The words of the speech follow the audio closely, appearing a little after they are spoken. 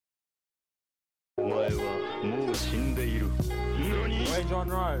もう死んでいる。何？ Hey, John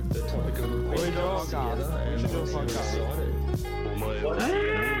Rowe. The topic of the We do a podcast podcast. together, We and should do a obviously I'm podcast. お前はも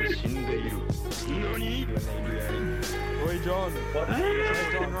う死んでいる。何？ Hey, John.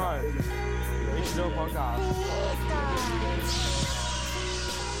 Hey, John Rowe. We should do a podcast.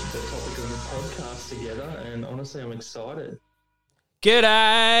 the topic of the podcast together, and honestly, I'm excited.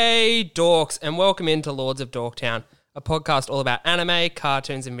 G'day, dorks, and welcome into Lords of Dorktown, a podcast all about anime,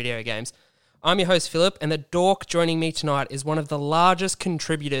 cartoons, and video games. I'm your host, Philip, and the dork joining me tonight is one of the largest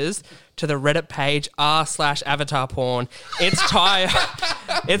contributors to the Reddit page r/avatar porn. It's Tayo.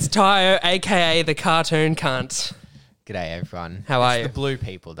 It's Tayo, aka the cartoon cunt. G'day everyone. How are It's you? the blue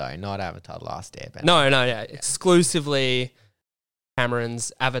people though, not Avatar The Last Airbender. No, yeah, exclusively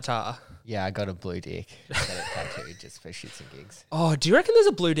Cameron's avatar. Yeah, I got a blue dick. I got it tattooed just for shits and gigs. Oh, do you reckon there's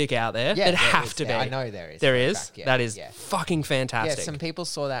a blue dick out there? Yeah, There'd there have is. to be. Yeah, I know there is. There For a is? fact, yeah, That is yeah. fucking Yeah, fantastic. some people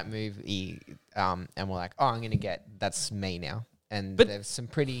saw that movie and were like, oh, I'm going to get, that's me now. And But- there's some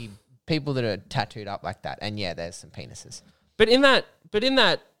pretty people that are tattooed up like that. And yeah, there's some penises. But in that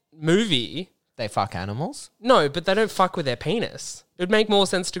movie, They fuck animals. no, but they don't fuck with their penis. It would make more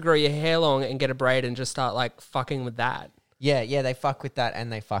sense to grow your hair long and get a braid and just start like fucking with that. Yeah, they fuck with that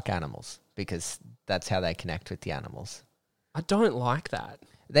and they fuck animals because that's how they connect with the animals. I don't like that.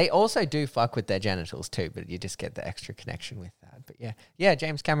 They also do fuck with their genitals too, but you just get the extra connection with that. But yeah,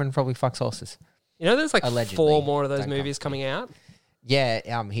 James Cameron probably fucks horses. You know, there's like Allegedly. 4 more of those Don't come movies for coming out.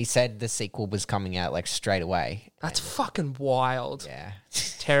 Yeah, he said the sequel was coming out like straight away. That's fucking wild. Yeah.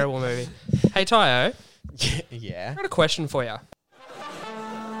 Terrible movie. Hey, Tayo, Yeah. I got a question for you.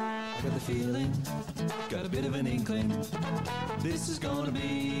 I got the feeling, got a bit of an inkling. This is gonna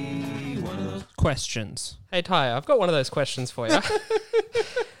be one of those Questions. Hey, Tayo, I've got one of those questions for you.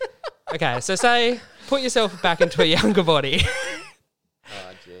 Okay, so say, put yourself back into a younger body.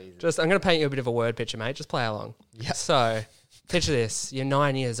 Oh, Jesus. Just, I'm going to paint you a bit of a word picture, mate. Just play along. Yeah. So, picture this. You're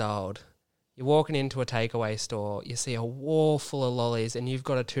 9 years old. You're walking into a takeaway store. You see a wall full of lollies and you've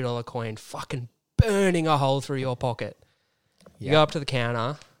got a $2 coin fucking burning a hole through your pocket. You go up to the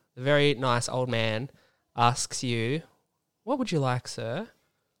counter. The very nice old man asks you, what would you like, sir?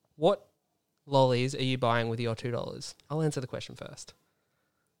 What lollies are you buying with your $2? I'll answer the question first.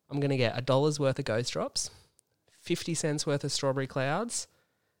 I'm going to get $1 worth of Ghost Drops, 50 cents worth of Strawberry Clouds,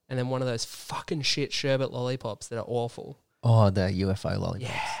 and then one of those fucking shit sherbet lollipops that are awful. Oh, the UFO lollipops.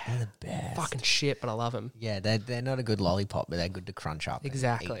 Yeah. They're the best. Fucking shit, but I love them. Yeah, they're not a good lollipop, but they're good to crunch up. and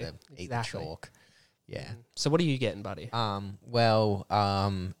Exactly. Eat Exactly. the chalk. Yeah. So what are you getting, buddy? At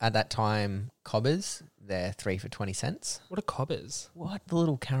that time, Cobbers, they're 3 for 20 cents. What are cobbers? What? The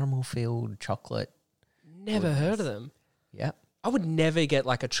little caramel filled chocolate. Never heard of them. Yep. I would never get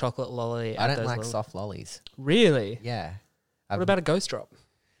like a chocolate lolly. I at don't those like little- soft lollies. Really? Yeah. What about a Ghost Drop?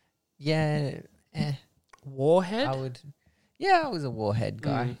 Yeah. Warhead? I was a Warhead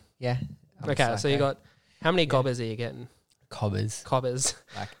guy. Mm. Yeah. I'm a Okay, so you psycho. got, how many cobbers are you getting? Cobbers. Cobbers.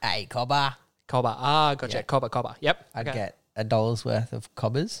 Like, hey, cobber. Cobber. Ah, gotcha. Yeah. Cobber. Yep. I'd Okay. get $1 worth of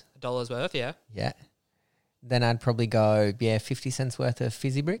cobbers. $1 worth, yeah. Yeah. Then I'd probably go, 50 cents worth of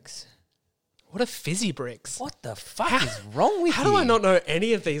fizzy bricks. What are fizzy bricks? What the fuck is wrong with How you? do I not know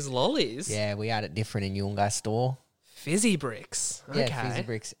any of these lollies? Yeah, we had it different in Yungai store. Fizzy bricks. Yeah, Okay. fizzy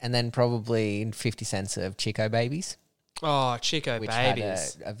bricks. And then probably 50 cents of Chico babies, Oh, Chico which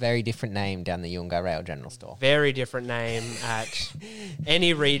babies. had a very different name down the Yungai Rail General Store. Very different name at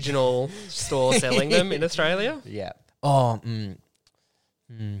any regional store selling them in Australia. Yeah. Oh,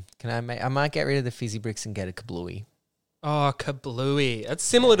 I might get rid of the fizzy bricks and get a kablooey. Oh, kablooey. It's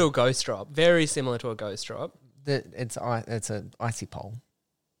similar to a Ghost Drop. Very similar to a Ghost Drop. It's a icy pole.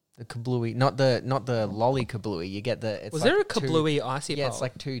 The kablooey, not the lolly kablooey. You get the. It's Was like there a two- kablooey icy Yeah, pole? it's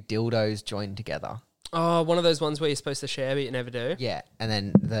like 2 dildos joined together. Oh, one of those ones where you're supposed to share but you never do. Yeah, and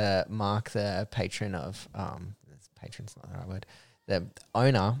then the patron of patron's not the right word. The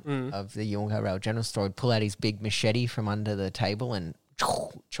owner of the Yungai Rail General Store would pull out his big machete from under the table and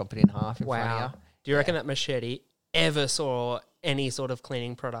chop it in half in front Wow. of you. Do you reckon that machete ever saw any sort of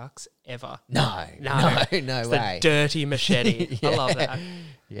cleaning products ever? No It's way. the dirty machete. I love that.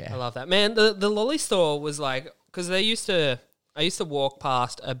 Yeah. I love that. Man, the lolly store was like, because I used to walk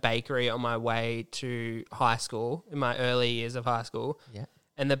past a bakery on my way to high school, in my early years of high school. Yeah.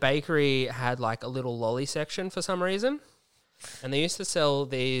 And the bakery had like a little lolly section for some reason. And they used to sell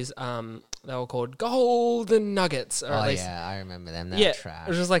these, they were called golden nuggets. Or Oh at least, yeah, I remember them. They're yeah, trash. it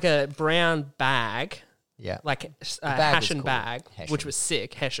was just like a brown bag, yeah. like a bag was Hessian cool. bag, Hessian. which was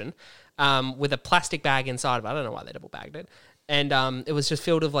sick, Hessian, with a plastic bag inside of it. I don't know why they double bagged it. And it was just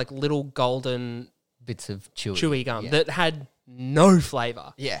filled with like little golden Bits of chewy chewy gum Yeah. that had no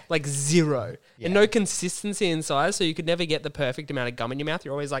flavor. Yeah. Like zero. Yeah. And no consistency in size, so you could never get the perfect amount of gum in your mouth.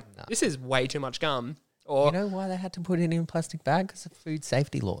 You're always like, this is way too much gum. Or You know why they had to put it in a plastic bag? Because of food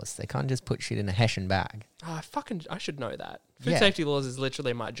safety laws. They can't just put shit in a Hessian bag. oh, I should know that. Food Yeah. safety laws is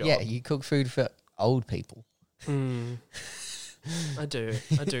literally my job. Yeah, you cook food for old people. I do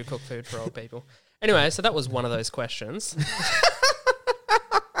cook food for old people. Anyway, so that was one of those questions.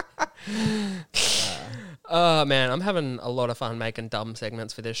 Oh man, I'm having a lot of fun making dumb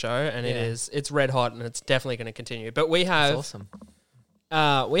segments for this show, and it's red hot, and it's definitely going to continue. But we have That's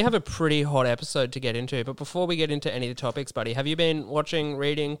awesome. we have a pretty hot episode to get into. But before we get into any of the topics, buddy, have you been watching,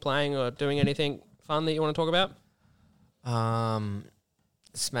 reading, playing, or doing anything fun that you want to talk about?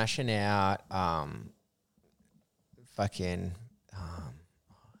 Smashing out, fucking,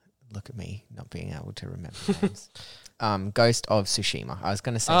 look at me not being able to remember names. Ghost of Tsushima. I was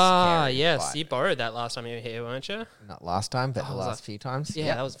going to say scary, yes, but you borrowed that last time you were here, weren't you? not last time, but the was last few times. Yeah,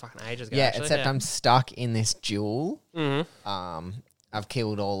 Yep. that was fucking ages ago. Yeah, actually. except I'm stuck in this duel. Mm-hmm. I've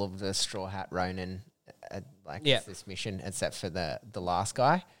killed all of the Straw Hat Ronin, Yeah. this mission, except for the last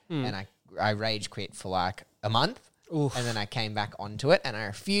guy, and I rage quit for like a month. Oof. And then I came back onto it, and I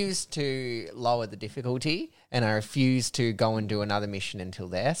refused to lower the difficulty, and I refused to go and do another mission until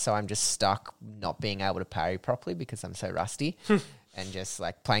there. So I'm just stuck not being able to parry properly because I'm so rusty, and just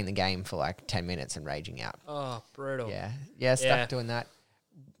like playing the game for like 10 minutes and raging out. Oh, brutal. Yeah, stuck Yeah. doing that.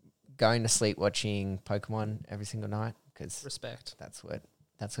 Going to sleep watching Pokemon every single night because Respect. that's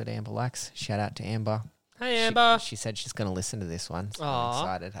what Amber likes. Shout out to Amber. Hey, Amber. She said she's going to listen to this one. So Aw. I'm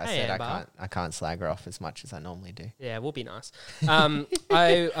excited. I Hey, said Amber. I can't slag her off as much as I normally do. Yeah, we'll be nice.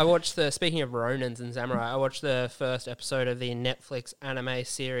 I watched speaking of Ronins and Samurai, I watched the first episode of the Netflix anime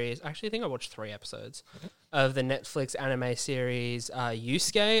series. Actually, I think I watched 3 episodes of the Netflix anime series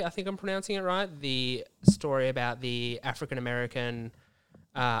Yusuke, I think I'm pronouncing it right. The story about the African American.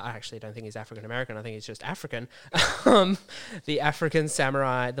 I actually don't think he's African American. I think he's just African. The African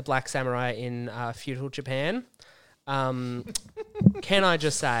samurai, the black samurai in feudal Japan. Can I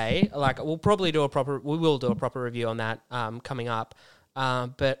just say, like, we will do a proper review on that coming up.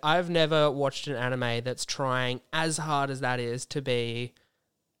 But I've never watched an anime that's trying as hard as that is to be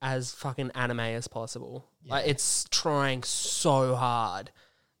as fucking anime as possible. Like, it's trying so hard.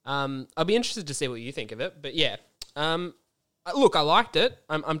 I'll be interested to see what you think of it. But yeah, look, I liked it.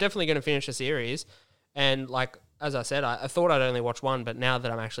 I'm definitely going to finish the series. And like, as I said, I thought I'd only watch 1, but now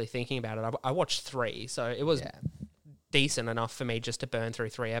that I'm actually thinking about it, I watched 3. So it was decent enough for me just to burn through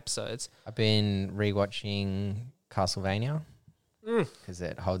 3 episodes. I've been rewatching Castlevania because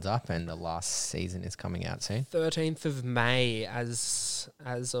it holds up, and the last season is coming out soon. 13th of May as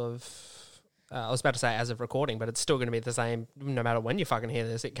of... I was about to say as of recording, but it's still going to be the same no matter when you fucking hear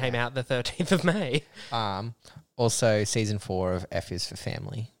this. It came out the 13th of May. Also, season 4 of F is for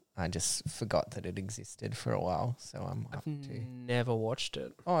Family. I just forgot that it existed for a while, so I'm up to. Never watched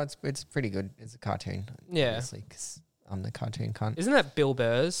it. Oh, it's pretty good. It's a cartoon. Yeah. Obviously, because I'm the cartoon cunt. Isn't that Bill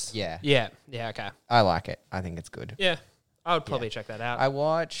Burr's? Yeah. Yeah, okay. I like it. I think it's good. Yeah, I would probably check that out. I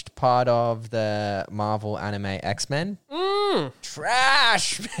watched part of the Marvel anime X-Men.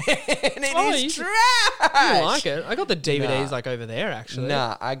 Trash, man. It is trash. I like it. I got the DVDs like over there actually.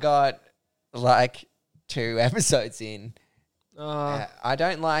 Nah, I got like 2 episodes in. I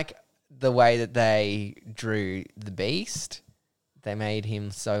don't like the way that they drew the Beast. They made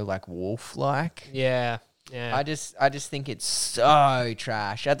him so like wolf-like. Yeah. I just think it's so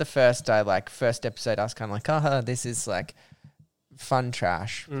trash. At the first episode, I was kind of like, this is like fun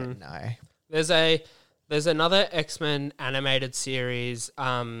trash. But no. There's another X-Men animated series.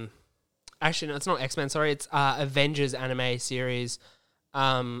 Actually, no, it's not X-Men. Sorry, it's Avengers anime series.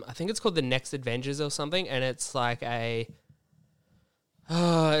 I think it's called The Next Avengers or something, and it's like a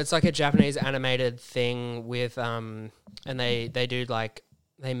Japanese animated thing with and they do like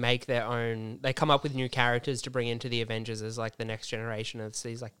they make their own. They come up with new characters to bring into the Avengers as like the next generation of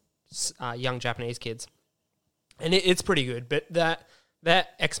these like young Japanese kids, and it's pretty good. But that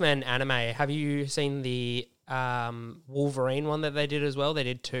X-Men anime, have you seen the Wolverine one that they did as well? They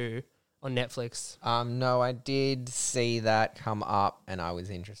did 2 on Netflix. No, I did see that come up, and I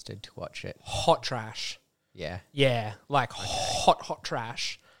was interested to watch it. Hot trash. Yeah, Yeah, like hot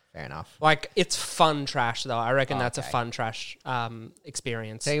trash. fair enough. Like, it's fun trash, though. I reckon that's a Okay. fun trash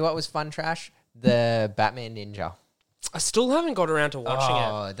experience. Tell you what was fun trash? The Batman Ninja. I still haven't got around to watching it.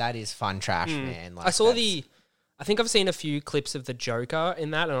 Oh, that is fun trash, man. Like, I saw that's- I think I've seen a few clips of the Joker in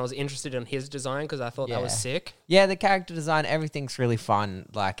that, and I was interested in his design because I thought that was Yeah. sick. Yeah, the character design, everything's really fun.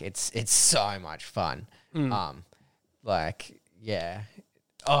 Like, it's so much fun. Like, yeah.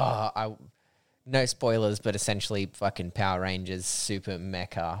 Oh, no spoilers, but essentially fucking Power Rangers, Super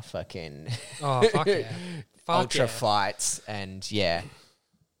Mecha, fucking Oh, fuck yeah. Fuck Ultra yeah. fights, and yeah,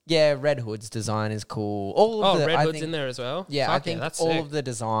 Red Hood's design is cool. All Oh, of the, Red I Hood's think- in there as well? Yeah, Fuck I think that's all sick. of the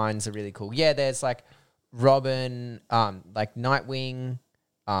designs are really cool. Yeah, there's like Robin, like Nightwing,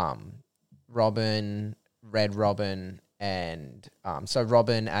 Robin, Red Robin, and so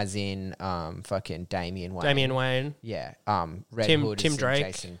Robin as in fucking Damian Wayne. Damian Wayne. Yeah. Red Tim- Hood Tim is in Drake.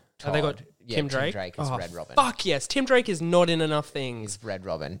 Jason Have they got Todd. Yeah, Tim Drake? is Oh, Red Robin. Fuck yes. Tim Drake is not in enough things. Is Red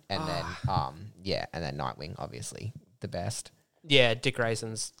Robin, and then and then Nightwing, obviously the best. Yeah, Dick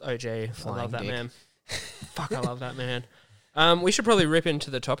Grayson's OG. I Flying love that Dick. man. Fuck, I love that man. We should probably rip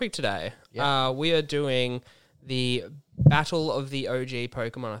into the topic today. Yeah. We are doing the Battle of the OG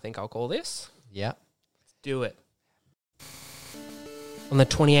Pokemon, I think I'll call this. Yeah. Do it. On the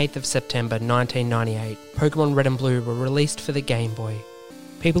 28th of September 1998, Pokemon Red and Blue were released for the Game Boy.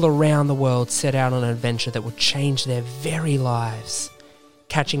 People around the world set out on an adventure that would change their very lives.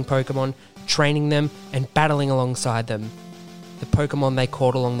 Catching Pokemon, training them, and battling alongside them. The Pokemon they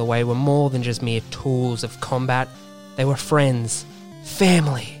caught along the way were more than just mere tools of combat. They were friends,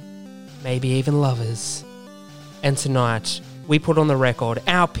 family, maybe even lovers. And tonight, we put on the record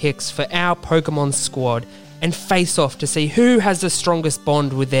our picks for our Pokemon squad and face off to see who has the strongest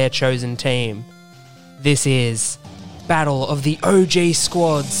bond with their chosen team. This is Battle of the OG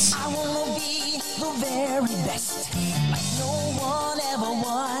Squads. I wanna be the very best, like no one ever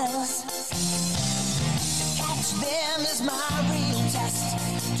was. To catch them is my real test.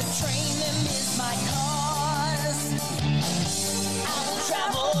 To train them is my cause. I will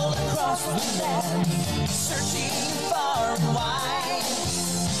travel across the land, searching far and wide.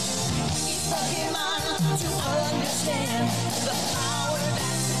 Each Pokemon to understand the power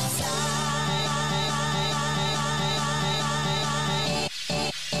that's inside.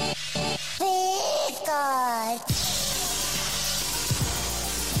 Please, God.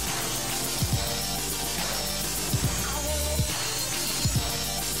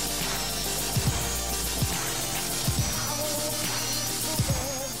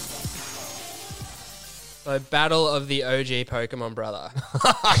 So, Battle of the OG Pokemon, brother.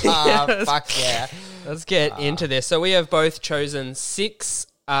 Fuck yeah. Let's get into this. So, we have both chosen 6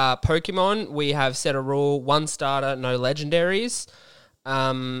 Pokemon. We have set a rule: 1 starter, no legendaries.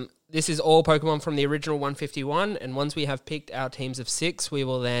 This is all Pokemon from the original 151, and once we have picked our teams of 6, we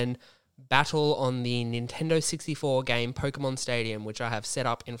will then battle on the Nintendo 64 game Pokemon Stadium, which I have set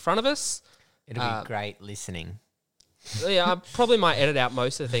up in front of us. It'll be great listening. Yeah, I probably might edit out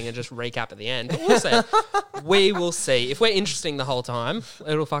most of the thing and just recap at the end. But we'll see. We will see. If we're interesting the whole time,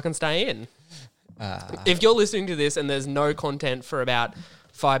 it'll fucking stay in. If you're listening to this and there's no content for about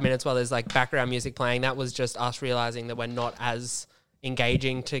 5 minutes while there's like background music playing, that was just us realizing that we're not as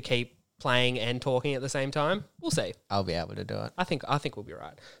engaging to keep playing and talking at the same time. We'll see. I'll be able to do it. I think we'll be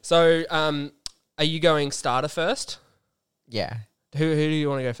right. So, are you going starter first? Yeah. Who do you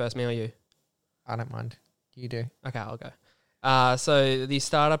want to go first, me or you? I don't mind. You do. Okay, I'll go. So the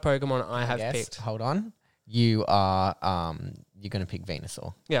starter Pokemon I have Yes. picked. Hold on. You are you're gonna pick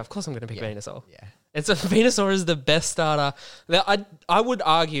Venusaur. Yeah, of course I'm going to pick Yeah. Venusaur. Yeah. It's Venusaur is the best starter. I would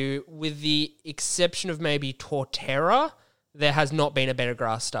argue, with the exception of maybe Torterra, there has not been a better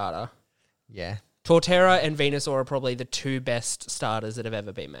grass starter. Yeah. Torterra and Venusaur are probably the 2 best starters that have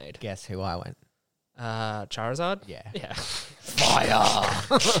ever been made. Guess who I went? Charizard? Yeah. Yeah. Fire.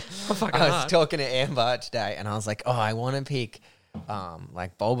 Fucking I was hard. talking to Amber today and I was like, oh, I want to pick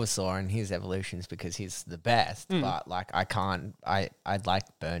like Bulbasaur and his evolutions because he's the best. But like I can't I like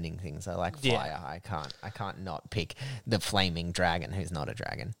burning things. I like Yeah. fire. I can't not pick the flaming dragon who's not a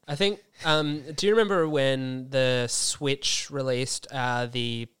dragon. I think, do you remember when the Switch released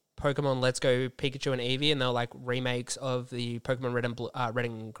the Pokemon Let's Go Pikachu and Eevee, and they were like remakes of the Pokemon Red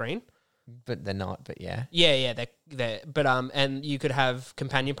and Green? But they're not, but yeah. Yeah, they're but and you could have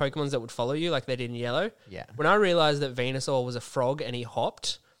companion Pokemons that would follow you like they did in Yellow. Yeah. When I realized that Venusaur was a frog and he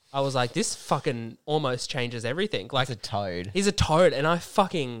hopped, I was like, this fucking almost changes everything. Like, It's a toad. he's a toad, and I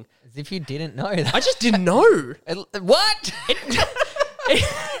fucking, As if you didn't know that. I just didn't know. What?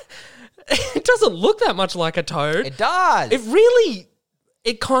 It doesn't look that much like a toad. It does.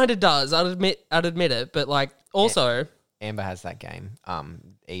 It kind of does. I'd admit it, but like also, Amber has that game.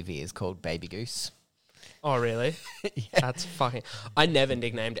 Eevee is called Baby Goose. oh really? That's fucking. I never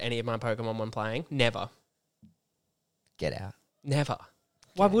nicknamed any of my Pokemon when playing. Never. Get out. Never.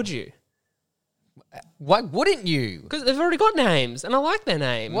 Why would you? Why wouldn't you? Because they've already got names, and I like their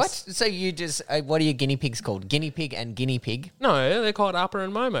names. What? So you just what are your guinea pigs called? Guinea pig and guinea pig. No, they're called Upper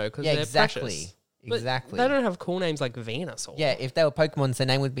and Momo because Yeah, they're exactly. precious. But Exactly. they don't have cool names like Venusaur. Yeah, if they were Pokemons, their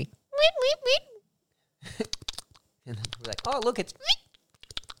name would be. And we're like, oh, look, it's...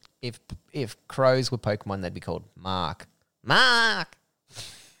 If crows were Pokemon, they'd be called Mark. Mark!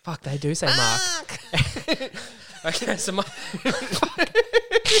 Fuck, they do say Mark. Okay, so my...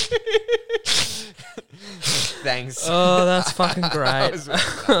 Thanks. Oh, that's fucking I great. was waiting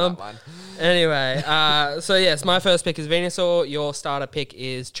for that one. Anyway, so yes, my first pick is Venusaur. Your starter pick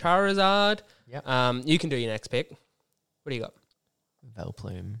is Charizard. Yep. You can do your next pick. What do you got?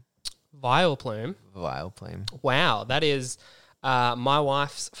 Vileplume. Vileplume. Vileplume. Wow, that is my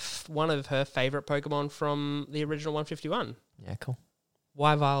wife's one of her favorite Pokemon from the original 151. Yeah, cool.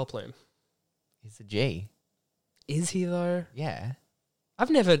 Why Vileplume? He's a G. Is he though? Yeah. I've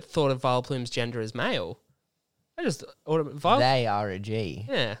never thought of Vileplume's gender as male. I just They are a G.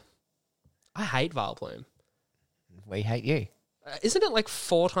 Yeah, I hate Vileplume. We hate you. Isn't it like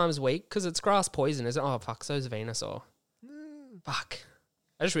 4 times weak because it's grass poison? Is it? Oh fuck, so's Venusaur. Fuck.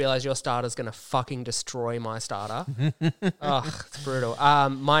 I just realized your starter's gonna fucking destroy my starter. Ugh, it's brutal.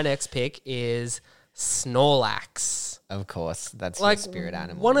 My next pick is Snorlax. Of course. That's Like your spirit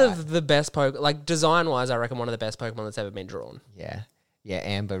animal. one right? of the best like design wise, I reckon one of the best Pokemon that's ever been drawn. Yeah. Yeah,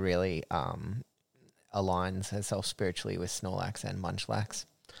 Amber really aligns herself spiritually with Snorlax and Munchlax.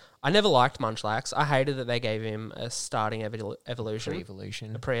 I never liked Munchlax. I hated that they gave him a starting evolution,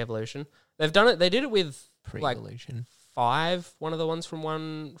 Pre-evolution. a pre-evolution. They've done it. They did it with like Pre-evolution. 5. One of the ones from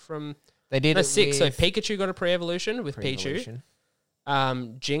They did no, it 6. So with Pikachu got a pre-evolution with Pichu.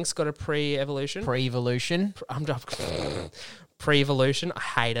 pre-evolution. Jinx got a pre-evolution. Pre-evolution. I'm pre-evolution. I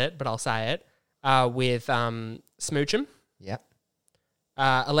hate it, but I'll say it. With Smoochum. Yep.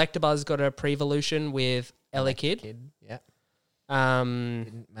 Electabuzz got a pre-evolution with Elekid. Kid. Yep.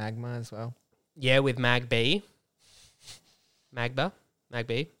 Um, Magma as well. yeah, with Magby. Magba.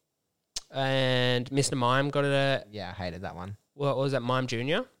 And Mr. Mime got a, Yeah, I hated that one. what was that, Mime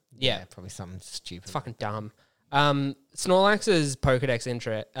Jr.? Yeah. Probably something stupid. It's fucking dumb. Snorlax's Pokedex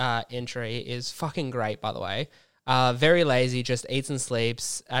entry is fucking great, by the way. Very lazy, just eats and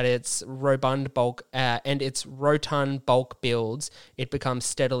sleeps. At its rotund bulk builds, it becomes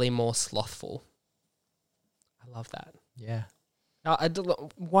steadily more slothful. I love that. Yeah.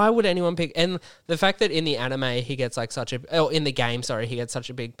 Why would anyone pick? And the fact that in the anime he gets like in the game, sorry, he gets such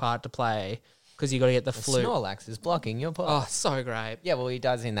a big part to play because you got to get the flute. Snorlax is blocking your Oh, path. so great. Yeah, well, he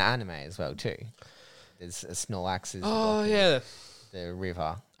does in the anime as well too. There's Snorlax is Oh blocking yeah, the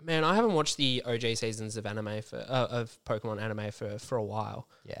river. man. I haven't watched the OG seasons of anime of Pokemon anime for a while.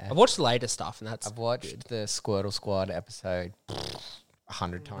 Yeah. I've watched the later stuff, and that's I've watched the Squirtle Squad episode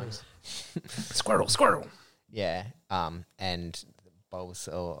 100 times. Squirtle. Yeah. And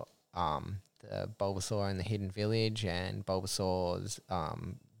Bulbasaur, the Bulbasaur in the Hidden Village, and Bulbasaur's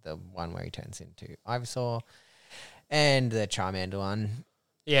the one where he turns into Ivysaur, and the Charmander one.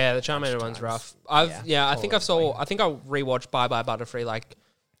 Yeah, the Charmander one's rough. I think I rewatched Bye Bye Butterfree like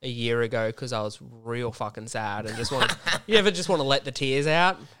a year ago because I was real fucking sad and just wanted. You ever just want to let the tears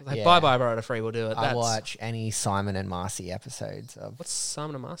out? Like Yeah. Bye Bye Butterfree will do it. I watch any Simon and Marcy episodes of What's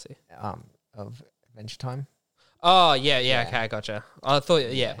Simon and Marcy? of Adventure Time. Oh yeah. Okay, gotcha. I thought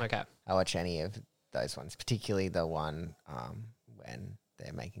okay. I watch any of those ones, particularly the one when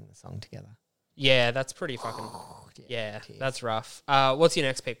they're making the song together. Yeah, that's pretty fucking. Yeah, that's rough. What's your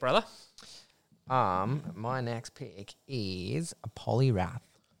next pick, brother? My next pick is a Poliwrath.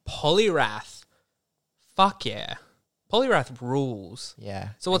 Poliwrath. Fuck yeah. Poliwrath rules. Yeah.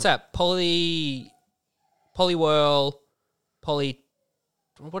 So what's that? Poliwhirl.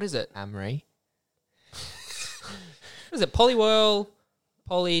 What is it? Amri. What is it? Poliwhirl,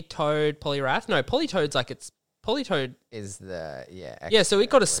 Politoad, Poliwrath? No, Politoad's like it's Politoad. Is the Yeah, so it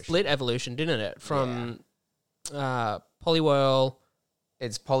got a split evolution, didn't it? From Poliwhirl,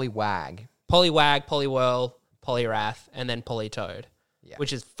 It's Poliwag. Poliwag, Poliwhirl, Poliwrath, and then Politoad, Yeah.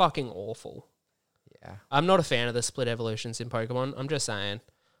 which is fucking awful. Yeah. I'm not a fan of the split evolutions in Pokemon. I'm just saying.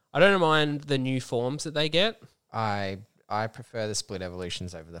 I don't mind the new forms that they get. I prefer the split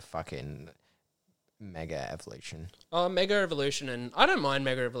evolutions over the fucking Mega Evolution. Oh, Mega Evolution, and I don't mind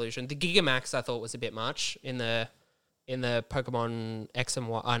Mega Evolution. The Gigamax I thought was a bit much in the Pokemon X and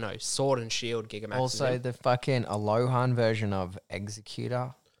Y. I know Sword and Shield Gigamax. Also, the fucking Alohan version of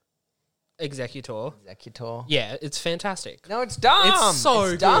Executor. Executor. Yeah, it's fantastic. No, it's dumb. It's so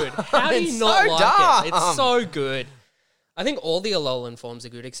It's good. dumb. How do you It's not so like dumb. it? It's so good. I think all the Alolan forms are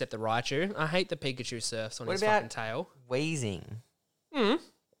good except the Raichu. I hate the Pikachu surfs on What his about fucking tail. Wheezing.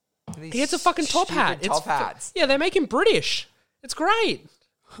 He gets a fucking top hat. Top hats. Yeah, they make him British. It's great.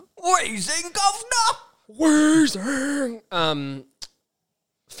 Wheezing, governor. Wheezing.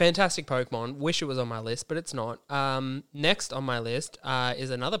 fantastic Pokemon. Wish it was on my list, but it's not. Next on my list is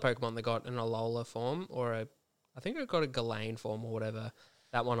another Pokemon that got an Alola form, I think it got a Galane form or whatever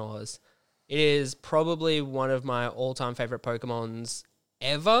that one was. It is probably one of my all-time favorite Pokemons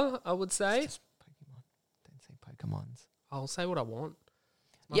ever, I would say. Just Pokemon. Don't say Pokemons. I'll say what I want.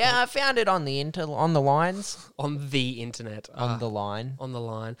 Yeah, I found it on the lines. On the internet. On the line. On the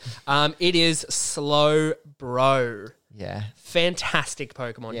line. It is Slowbro. Yeah. Fantastic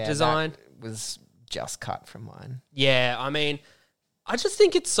Pokemon. Yeah, Design. that was just cut from mine. Yeah, I mean, I just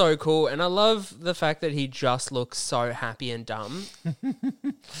think it's so cool, and I love the fact that he just looks so happy and dumb.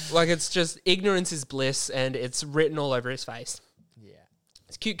 Like, it's just ignorance is bliss, and it's written all over his face. Yeah.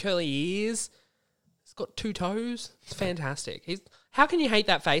 His cute curly ears. He's got 2 toes. It's fantastic. How can you hate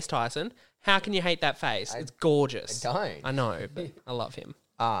that face, Tyson? How can you hate that face? It's gorgeous. I don't. I know, but I love him.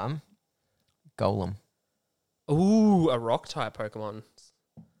 Golem. Ooh, a rock type Pokemon.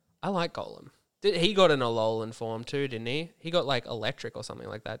 I like Golem. He got an Alolan form too, didn't he? He got like electric or something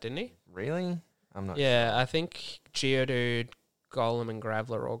like that, didn't he? Really? I'm not Yeah, I think Geodude, Golem, and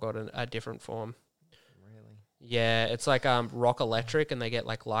Graveler all got a different form. Really? Yeah, it's like rock electric, and they get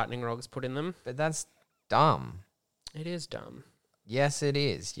like lightning rods put in them. But that's dumb. It is dumb. Yes, it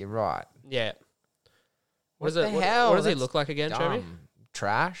is. You're right. Yeah. What the hell? What does he That's look like again, Jeremy? Dumb.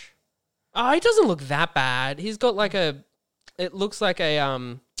 Trash? Oh, he doesn't look that bad. He's got like it looks like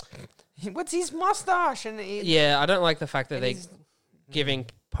a What's his mustache? yeah, I don't like the fact that and they're his- giving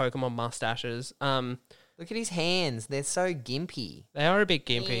Pokemon mustaches. Look at his hands. They're so gimpy. They are a bit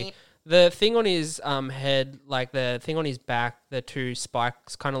gimpy. The thing on his head, like the thing on his back, the 2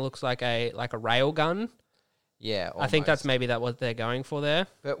 spikes kind of looks like a rail gun. Yeah, I think that's almost. maybe what they're going for there.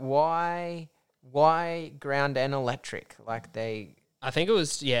 But why ground and electric? Like they... I think it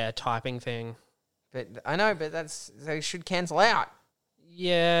was a typing thing. But I know, but they should cancel out.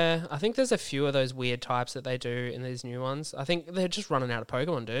 Yeah, I think there's a few of those weird types that they do in these new ones. I think they're just running out of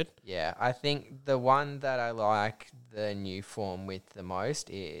Pokemon, dude. Yeah, I think the one that I like the new form with the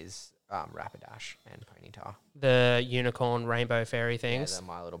most is Rapidash and Ponyta. The unicorn rainbow fairy Yeah, things. the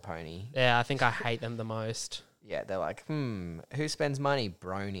My Little Pony. Yeah, I think I hate them the most. Yeah, they're like, who spends money?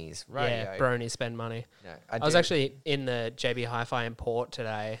 Bronies. Right. Yeah, bronies spend money. No, I was actually in the JB Hi-Fi in Port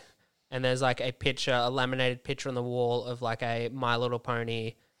today, and there's like a laminated picture on the wall of like a My Little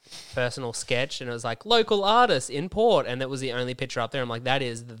Pony personal sketch, and it was like local artist in Port, and that was the only picture up there. I'm like, that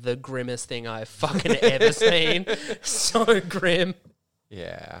is the grimmest thing I've fucking ever seen. So grim.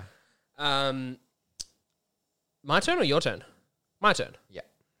 Yeah. My turn or your turn? My turn. Yeah.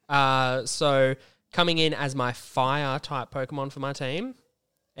 So coming in as my fire type Pokemon for my team.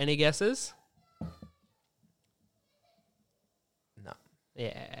 Any guesses? No.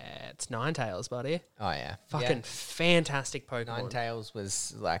 Yeah, it's Ninetales, buddy. Oh, yeah. Fucking fantastic Pokemon. Ninetales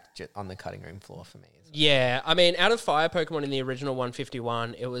was like on the cutting room floor for me. Yeah, I mean, out of fire Pokemon in the original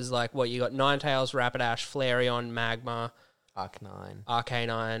 151, it was like, what, you got Ninetales, Rapidash, Flareon, Magma,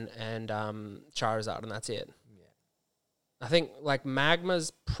 Arcanine, and Charizard, and that's it. Yeah. I think, like,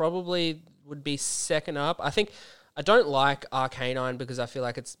 Magma's probably would be second up. I don't like Arcanine because I feel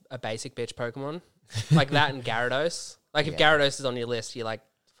like it's a basic bitch Pokemon. Like that and Gyarados. Like, if Gyarados is on your list, you're like,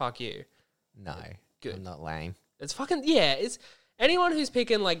 fuck you. No. Good. I'm not lame. It's fucking, yeah, it's... Anyone who's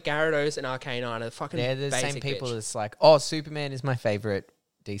picking, like, Gyarados and Arcanine are fucking They're the basic same people bitch. that's like, oh, Superman is my favorite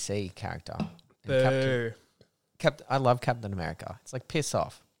DC character. And Boo. I love Captain America. It's like, piss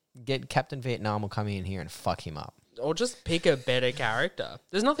off. Get Captain Vietnam will come in here and fuck him up. Or just pick a better character.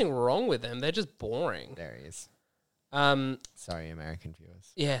 There's nothing wrong with them. They're just boring. There he is. Sorry, American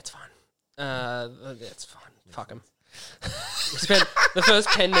viewers. Yeah, it's fine. It's fine. Fuck them. We spent the first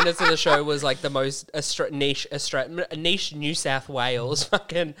 10 minutes of the show was like the most niche New South Wales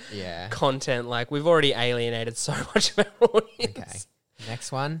fucking content. Like, we've already alienated so much of our audience. Okay.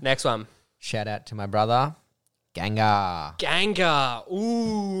 Next one. Next one. Shout out to my brother, Gengar. Gengar.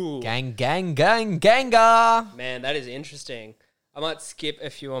 Ooh. Gengar. Man, that is interesting. I might skip a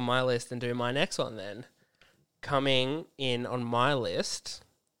few on my list and do my next one then. Coming in on my list,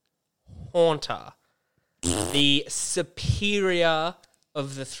 Haunter. The superior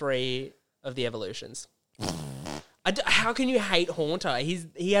of the 3 of the evolutions. How can you hate Haunter?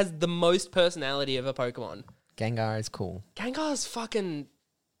 He has the most personality of a Pokemon. Gengar is cool. Gengar's fucking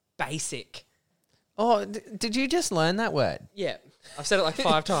basic. Oh, did you just learn that word? Yeah. I've said it like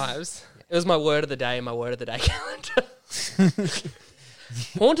 5 times. It was my word of the day in my word of the day calendar.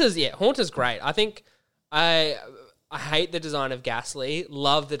 Haunter's great. I think I hate the design of Ghastly,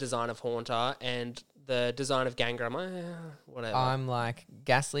 love the design of Haunter, and the design of Gengar. I'm like, whatever. I'm like,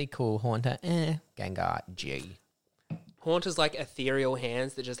 Ghastly, cool. Haunter, Gengar, G. Haunter's like ethereal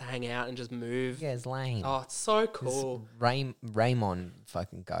hands that just hang out and just move. Yeah, it's lame. Oh, it's so cool. Raymond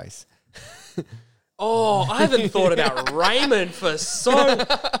fucking ghost. Oh, I haven't thought about Raymond for so...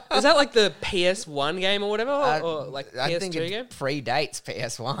 Is that like the PS1 game or whatever? Or like PS2 I think it game? predates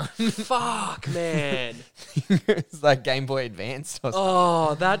PS1. Fuck, man. It's like Game Boy Advance or something.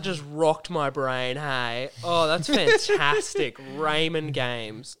 Oh, that just rocked my brain, hey. Oh, that's fantastic. Raymond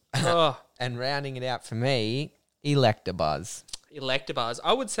games. Oh, And rounding it out for me, Electabuzz. Electabuzz.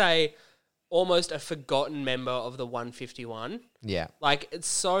 I would say almost a forgotten member of the 151. Yeah. Like, it's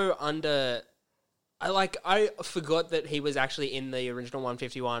so under... I forgot that he was actually in the original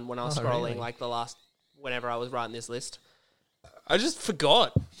 151 when I was scrolling, really? like the last, whenever I was writing this list. I just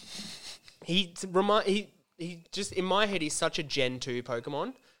forgot. He just, in my head, he's such a Gen 2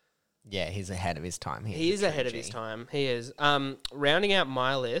 Pokemon. Yeah, he's ahead of his time. He is ahead of his time. He is. Rounding out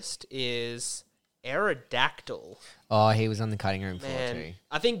my list is Aerodactyl. Oh, he was on the cutting room floor Man, too.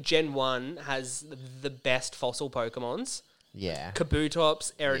 I think Gen 1 has the best fossil Pokemons. Yeah.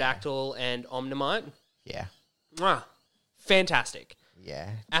 Kabutops, Aerodactyl, and Omnimite. Yeah. Mwah. Fantastic. Yeah.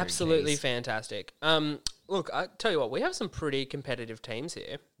 True Absolutely G's. fantastic. Look, I tell you what, we have some pretty competitive teams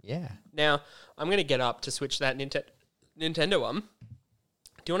here. Yeah. Now, I'm going to get up to switch that Nintendo one.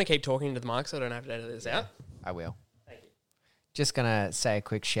 Do you want to keep talking into the mic so I don't have to edit this out? I will. Thank you. Just going to say a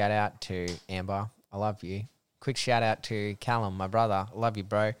quick shout out to Amber. I love you. Quick shout out to Callum, my brother. I love you,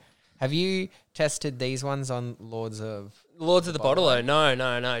 bro. Have you tested these ones on Lords of Lords of the Bottle-O.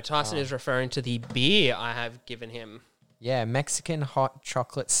 No. Tyson is referring to the beer I have given him. Yeah, Mexican hot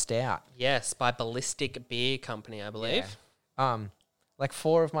chocolate stout. Yes, by Ballistic Beer Company, I believe. Like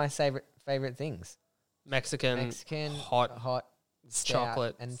 4 of my favorite things. Mexican hot stout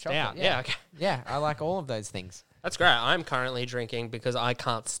chocolate and stout. chocolate. Yeah, okay. Yeah, I like all of those things. That's great. I'm currently drinking, because I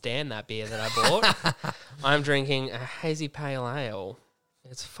can't stand that beer that I bought, I'm drinking a hazy pale ale.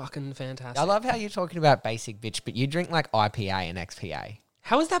 It's fucking fantastic. I love how you're talking about basic bitch, but you drink like IPA and XPA.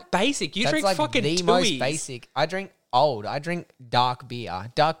 How is that basic? You That's drink like fucking the Tuies. most basic. I drink old. I drink dark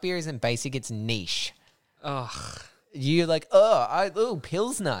beer. Dark beer isn't basic, it's niche. Ugh. You're like,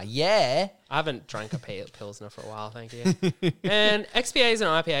 Pilsner, yeah. I haven't drank a Pilsner for a while, thank you. And XPAs and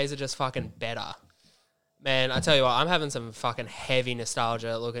IPAs are just fucking better. Man, I tell you what, I'm having some fucking heavy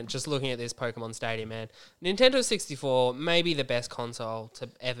nostalgia looking at this Pokemon Stadium, man. Nintendo 64, maybe the best console to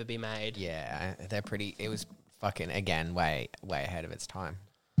ever be made. Yeah, they're pretty. It was fucking, again, way ahead of its time.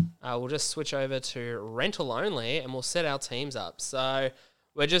 We'll just switch over to rental only and we'll set our teams up. So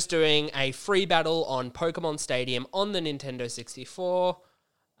we're just doing a free battle on Pokemon Stadium on the Nintendo 64.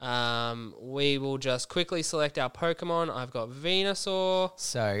 We will just quickly select our Pokemon. I've got Venusaur.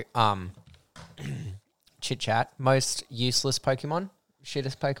 So, chit chat. Most useless Pokemon,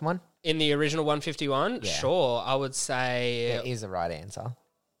 shittest Pokemon. In the original 151, Yeah. sure, I would say There is a right answer.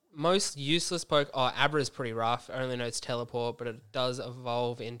 most useless Abra's pretty rough. It only knows teleport, but it does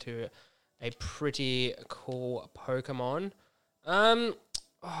evolve into a pretty cool Pokemon.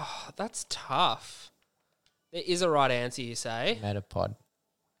 That's tough. There is a right answer, you say? Metapod.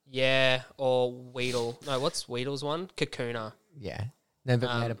 Yeah, or Weedle. No, what's Weedle's one? Kakuna. Yeah. No, but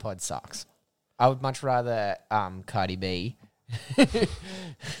Metapod sucks. I would much rather Cardi B,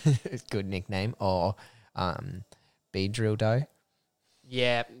 good nickname, or Beedrildo.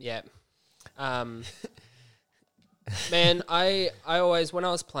 Yeah. Man, I always, when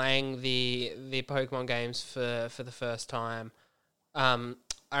I was playing the Pokemon games for the first time,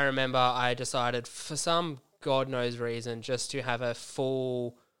 I remember I decided for some God knows reason just to have a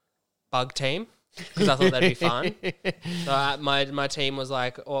full bug team because I thought that'd be fun. So my team was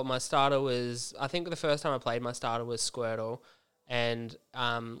like, or my starter was, I think the first time I played, my starter was Squirtle, and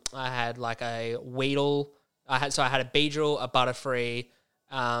I had like a Weedle. I had a Beedrill, a Butterfree,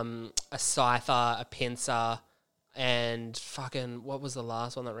 a Scyther, a Pinsir, and fucking, what was the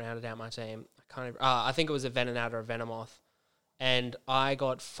last one that rounded out my team? I think it was a Venonat or a Venomoth. And I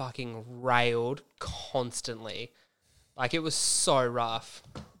got fucking railed constantly. Like, it was so rough.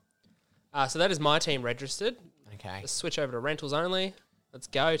 So that is my team registered. Okay. Let's switch over to rentals only. Let's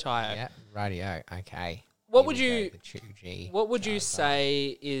go, Tayo. Yeah, radio. Okay. What Here would we go, you the 2G. What would you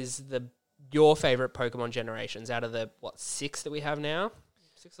say is your favorite Pokemon generations out of the 6 that we have now?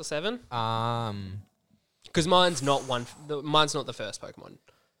 6 or 7? Because mine's not the first Pokemon.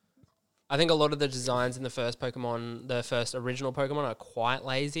 I think a lot of the designs in the first original Pokemon are quite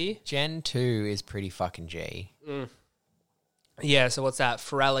lazy. Gen 2 is pretty fucking G. Yeah, so what's that?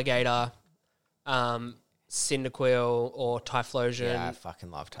 Feraligatr, Cyndaquil, or Typhlosion. Yeah, I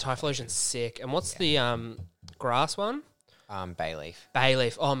fucking love Typhlosion's sick. And what's the grass one? Bayleaf.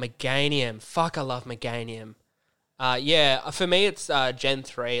 Bayleaf. Oh, Meganium. Fuck, I love Meganium. Yeah, for me it's Gen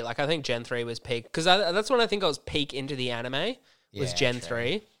 3. Like I think Gen 3 was peak because that's when I think I was peak into the anime was Yeah, Gen true.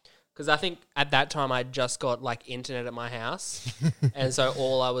 3. Because I think at that time I just got like internet at my house, and so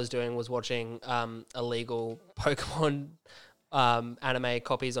all I was doing was watching illegal Pokemon anime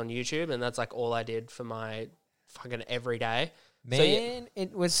copies on YouTube, and that's like all I did for my fucking everyday. Man, So, yeah,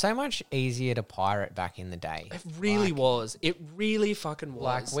 it was so much easier to pirate back in the day. it really was. It really fucking was.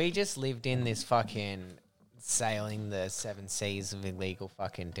 Like, we just lived in this fucking sailing the seven seas of illegal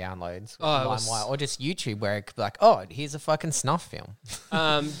fucking downloads. With Oh, it was- LimeWire, or just YouTube, where it could be like, oh, here's a fucking snuff film.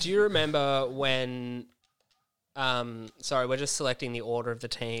 Do you remember when? Sorry, we're just selecting the order of the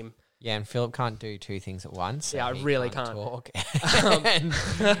team. Yeah, and Philip can't do two things at once. so Yeah, I he really can't. talk and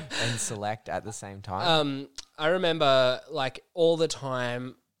select at the same time. I remember like all the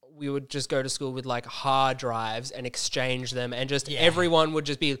time we would just go to school with like hard drives and exchange them, and just everyone would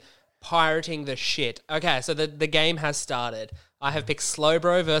just be pirating the shit. Okay, so the game has started. I have picked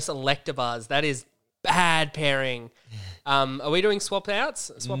Slowbro versus Electabuzz. That is bad pairing. Are we doing swap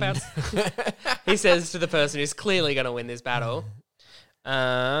outs? He says to the person who's clearly going to win this battle.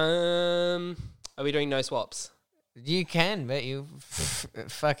 Are we doing no swaps? You can, but you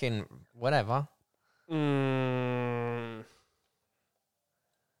fucking whatever.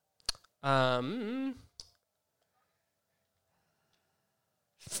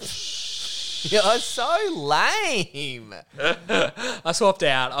 You're so lame. I swapped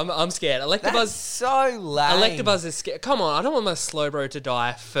out. I'm scared. That's Electabuzz. so lame. Electabuzz is scared. Come on, I don't want my Slowbro to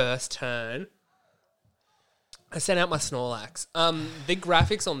die first turn. I sent out my Snorlax. The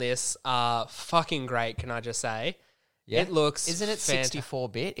graphics on this are fucking great, can I just say? Yeah. It looks Isn't it fanta-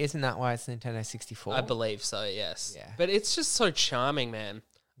 64-bit? Isn't that why it's Nintendo 64? I believe so, yes. Yeah. But it's just so charming, man.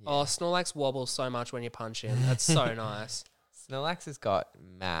 Oh, Snorlax wobbles so much when you punch him. That's so nice. Snorlax has got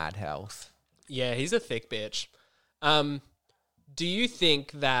mad health. Yeah, he's a thick bitch. Do you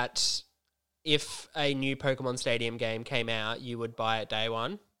think that if a new Pokemon Stadium game came out, you would buy it day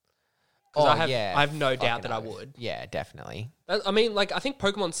one? I have no doubt that I would. Yeah, definitely. I mean, like, I think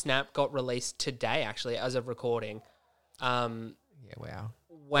Pokemon Snap got released today, actually, as of recording. Yeah, wow.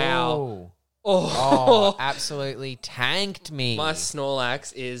 Wow. Oh, Oh, absolutely tanked me. my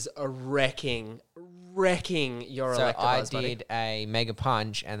Snorlax is wrecking your So I Electabuzz, buddy. did a mega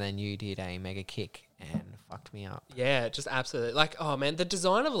punch, and then you did a mega kick, and fucked me up. Yeah, just absolutely. Like, oh, man, the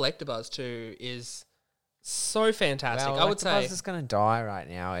design of Electabuzz, too, is so fantastic. Well, I would say, Electabuzz is going to die right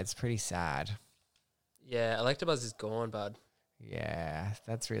now. It's pretty sad. yeah, Electabuzz is gone, bud. Yeah,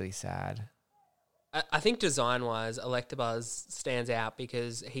 that's really sad. I think design-wise, Electabuzz stands out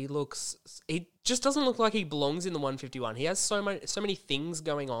because he just doesn't look like he belongs in the 151. He has so many things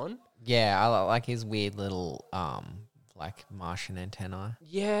going on. Yeah, I like his weird little like Martian antenna.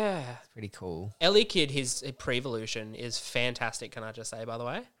 Yeah. It's pretty cool. Elekid, his pre-evolution is fantastic, can I just say, by the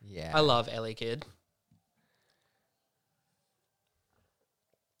way? Yeah. I love Elekid.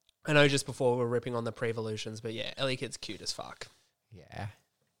 I know just before we were ripping on the pre-evolutions, but yeah, Elekid's cute as fuck. Yeah.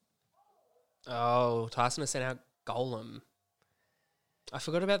 Oh, Tyson has sent out Golem. I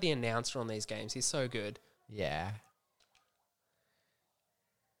forgot about the announcer on these games. He's so good. Yeah.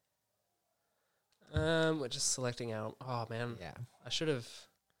 We're just selecting out. Oh, man. Yeah. I should have...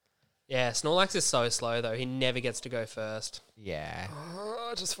 Yeah, Snorlax is so slow, though. He never gets to go first. Yeah. Oh,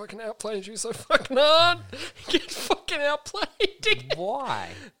 I just fucking outplayed you so fucking hard. Get fucking outplayed. Why?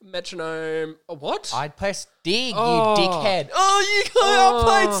 Metronome. Oh, what? I'd press dig, Oh. you dickhead. Oh, you got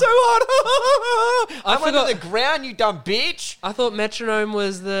outplayed so hard. I'm forgot- under the ground, you dumb bitch. I thought Metronome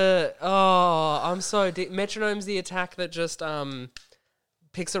was the... Oh, I'm so... Metronome's the attack that just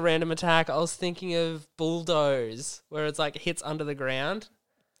picks a random attack. I was thinking of Bulldoze, where it's like hits under the ground.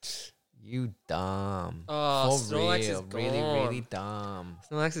 You dumb. Oh, For Snorlax is real. Really, gone. really dumb.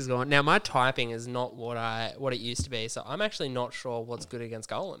 Snorlax is gone. Now, my typing is not what it used to be, so I'm actually not sure what's good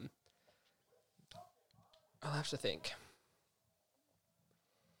against Golem. I'll have to think.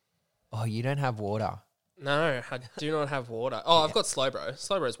 Oh, you don't have water. No, I do not have water. Oh, I've got Slowbro.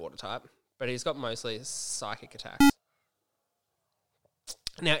 Slowbro's water type, but he's got mostly psychic attacks.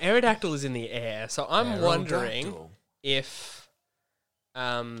 Now, Aerodactyl is in the air, so I'm wondering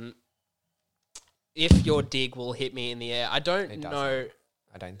if your dig will hit me in the air. I don't It know. doesn't.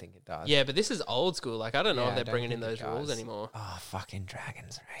 I don't think it does. Yeah, but this is old school. Like, I don't know Yeah, if I they're don't bringing in think it those rules does. anymore. Oh, fucking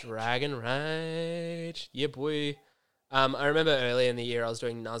Dragon's Rage. Dragon Rage. Yeah, boy. I remember earlier in the year I was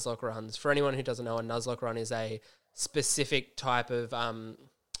doing Nuzlocke runs. For anyone who doesn't know, a Nuzlocke run is a specific type of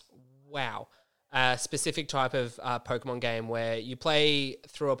specific type of Pokemon game where you play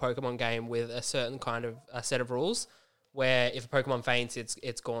through a Pokemon game with a certain kind of a set of rules. Where if a Pokemon faints,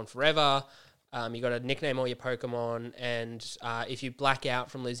 it's gone forever. You got to nickname all your Pokemon, and if you black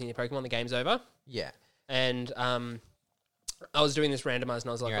out from losing your Pokemon, the game's over. Yeah. And I was doing this randomized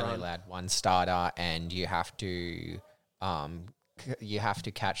Nuzlocke You're only run. allowed one starter, and you have to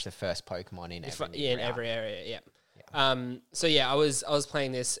catch the first Pokemon in every In route. every area, yeah. So yeah, I was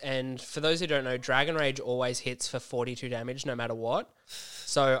playing this, and for those who don't know, Dragon Rage always hits for 42 damage no matter what.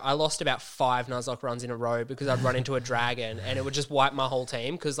 So I lost about 5 Nuzlocke runs in a row because I'd run into a dragon and it would just wipe my whole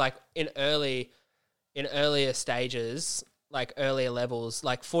team. Because like in earlier stages, like earlier levels,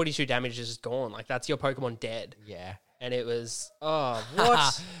 like 42 damage is just gone. Like that's your Pokemon dead. Yeah. And it was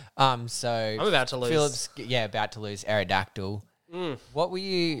what? So I'm about to lose. Philip's about to lose Aerodactyl. Mm. What were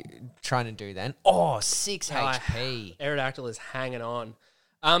you trying to do then? Oh, 6 Oh, HP. Aerodactyl is hanging on.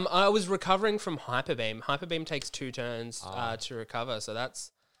 I was recovering from Hyper Beam. Hyper Beam takes 2 turns to recover, so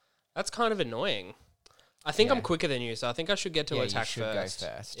that's kind of annoying. I think I'm quicker than you, so I think I should get to Yeah, you attack should go first.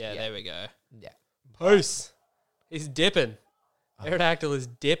 first. Yeah, Yeah. there we go. Yeah. Peace. He's dipping. Aerodactyl is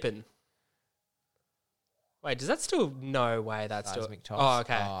dipping. Wait, does that still... No way, that's still... Seismic Toss. Oh,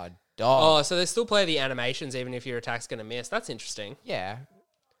 okay. Oh, dog. Oh, so they still play the animations even if your attack's going to miss. That's interesting. Yeah.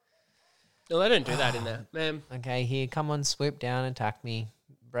 No, they don't do that in there. Man, Okay, here, come on, swoop down, attack me.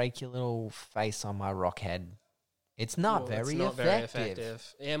 Break your little face on my rock head. It's not, oh, very, it's not effective. very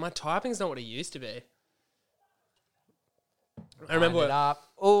effective. Yeah, my typing's not what it used to be. I Wind remember... it up.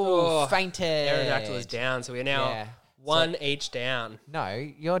 Oh, Oh, fainted. Aerodactyl is down, so we're now Yeah. one each down. No,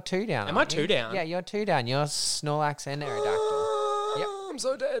 you're 2 down. Am I aren't 2 you? down? Yeah, you're 2 down. You're Snorlax and Aerodactyl. Yep. I'm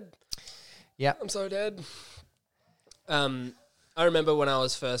so dead. Yep. I'm so dead. I remember when I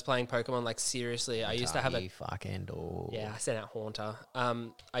was first playing Pokemon, like seriously, I used to have You fucking dog. Yeah, I sent out Haunter.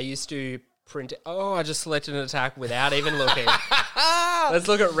 I used to print it. Oh, I just selected an attack without even looking. Let's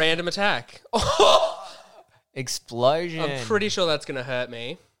look at random attack. Explosion. I'm pretty sure that's going to hurt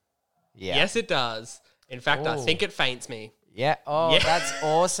me. Yeah. Yes, it does. In fact, I Ooh. think it faints me. Yeah. Oh, Yeah. that's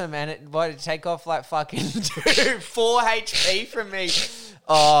awesome. And it take off like fucking 4 HP from me.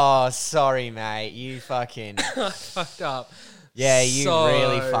 Oh, sorry, mate. You fucking. I fucked up. Yeah, you So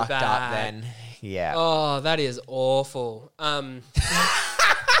really fucked up bad. then. Yeah. Oh, that is awful. I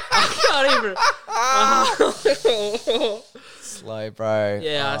can't even. Slow, bro.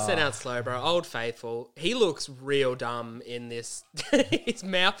 Yeah, I Oh. sent out Slow Bro. Old Faithful. He looks real dumb in this. His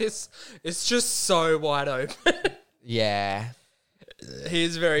mouth is just so wide open. Yeah.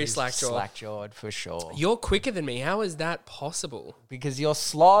 He's very slack-jawed. Slack-jawed for sure. You're quicker than me. How is that possible? Because you're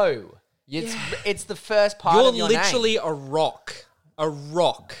slow. It's the first part You're of your name. literally a rock. A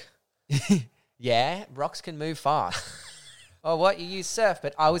rock. Yeah, rocks can move fast. Oh, what? You use surf,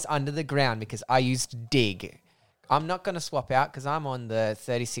 but I was under the ground because I used dig. I'm not going to swap out because I'm on the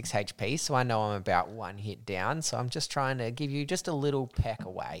 36 HP, so I know I'm about 1 hit down. So I'm just trying to give you just a little peck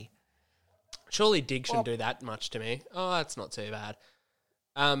away. Surely Dig shouldn't do that much to me. Oh, that's not too bad.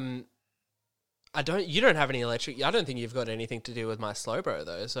 You don't have any electric. I don't think you've got anything to do with my Slowbro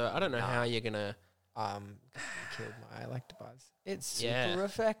though, so I don't know how you're gonna. Killed my Electabuzz. It's super Yeah.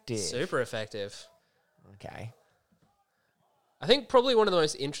 effective. Super effective. Okay. I think probably one of the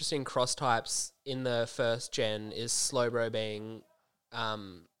most interesting cross types in the first gen is Slowbro being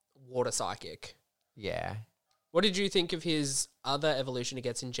Water Psychic. Yeah. What did you think of his other evolution he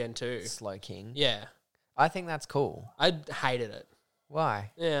gets in Gen 2? Slow King. Yeah. I think that's cool. I hated it.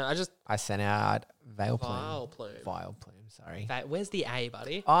 Why? Yeah, I sent out Veilplume. Vileplume. Vileplume, sorry. Where's the A,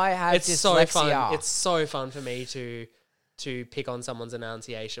 buddy? I have It's so fun. dyslexia. It's so fun for me to pick on someone's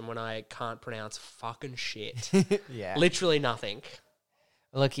enunciation when I can't pronounce fucking shit. Yeah. Literally nothing.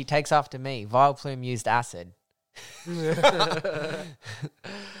 Look, he takes after me. Vileplume used acid.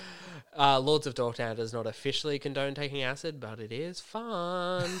 Lords of Dorktown does not officially condone taking acid, but it is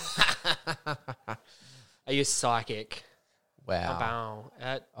fun. I use Psychic. Wow.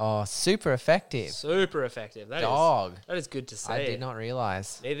 Bow. Oh, super effective. Super effective. Dog. That is good to see. I did not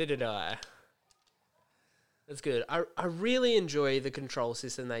realize. Neither did I. That's good. I really enjoy the control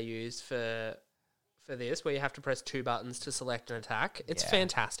system they used for this, where you have to press 2 buttons to select an attack. It's Yeah.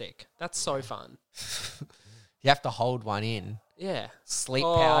 fantastic. That's so fun. You have to hold one in. Yeah. Sleep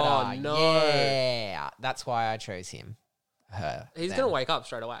Oh, powder. no. Yeah. That's why I chose him. Her. He's them. going to wake up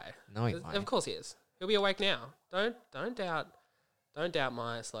straight away. No, he won't. Of course he is. He'll be awake now. Don't doubt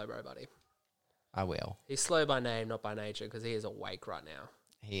my Slowbro buddy. I will. He's slow by name, not by nature, because he is awake right now.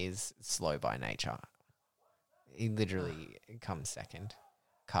 He is slow by nature. He literally comes second.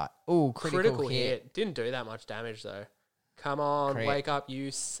 Cut. Ooh, critical hit. Didn't do that much damage though. Come on, Crit. wake up,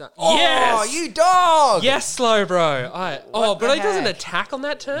 you son. Oh, Yes! you dog! Yes, slow bro. But the he doesn't heck? attack on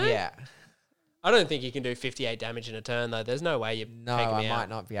that turn? Yeah. I don't think you can do 58 damage in a turn, though. There's no way you No, take me I out. might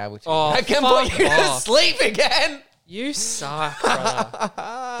not be able to. Oh, I can fuck put you to off. sleep again. You suck, brother.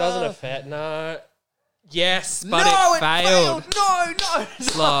 Doesn't affect. No. Yes, but no, it failed. No.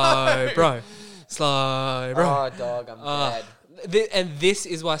 Slow, bro. Slow, bro. Oh, dog, I'm dead. And this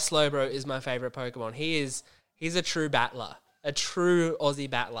is why Slowbro is my favorite Pokemon. He's a true battler, a true Aussie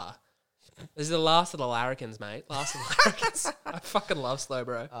battler. This is the last of the larrikins, mate. Last of the larrikins. I fucking love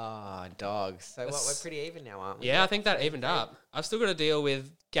Slowbro. Oh, dog. So what? We're pretty even now, aren't we? Yeah, I think that evened up. I've still got to deal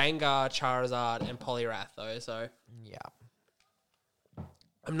with Gengar, Charizard, and Poliwrath though. So Yeah.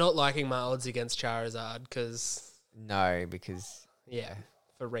 I'm not liking my odds against Charizard because No, because yeah,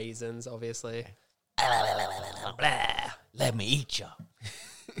 for reasons obviously. let me eat you.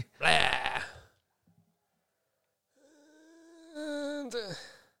 Blah. And,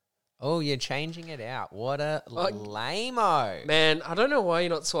 Oh, you're changing it out. What a lame-o. man, I don't know why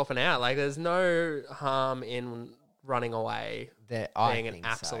you're not swapping out. Like, there's no harm in running away, being an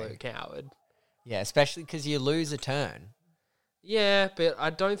absolute coward. Yeah, especially because you lose a turn. Yeah, but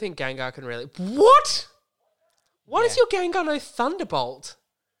I don't think Gengar can really. What? Why does your Gengar know Thunderbolt?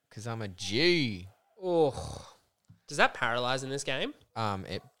 Because I'm a G. Oh, does that paralyze in this game?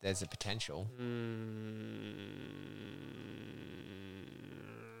 There's a potential.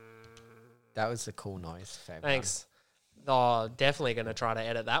 That was a cool noise. Favorite. Thanks. Oh, definitely going to try to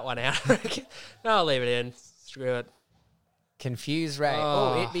edit that one out. No, I'll leave it in. Screw it. Confused Ray.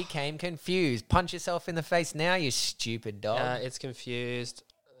 Oh, it became confused. Punch yourself in the face now, you stupid dog. It's confused.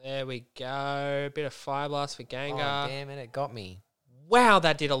 There we go. Bit of Fire Blast for Gengar. Oh, damn it got me. Wow,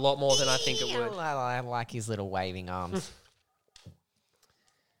 that did a lot more than I think it would. I like his little waving arms.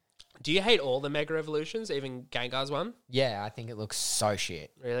 Do you hate all the Mega Evolutions, even Gengar's one? Yeah, I think it looks so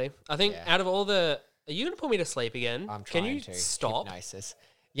shit. Really? I think Yeah. out of all the... Are you going to put me to sleep again? I'm trying Can you to. stop? Hypnosis.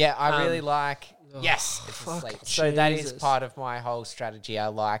 Yeah, I really like... Yes, it's fuck asleep. So that is Jesus. part of my whole strategy. I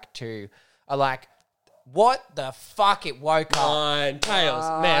like... What the fuck? It woke up. Nine tails.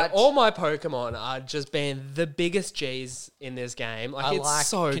 Man, What? all my Pokemon are just being the biggest G's in this game. Like, I it's like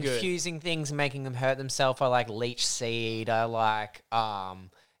so good. confusing things, making them hurt themselves. I like Leech Seed. I like,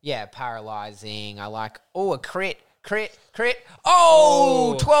 paralyzing. I like, a crit.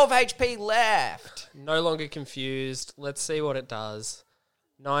 Oh, Ooh. 12 HP left. No longer confused. Let's see what it does.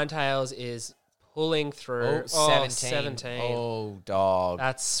 Ninetales is pulling through. Oh, 17. Oh, dog.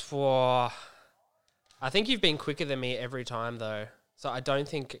 That's for... I think you've been quicker than me every time, though. So I don't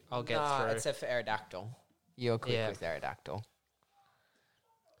think I'll get No, through. except for Aerodactyl. You're quick Yeah. with Aerodactyl.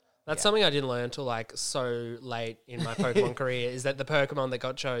 That's something I didn't learn till like so late in my Pokemon career, is that the Pokemon that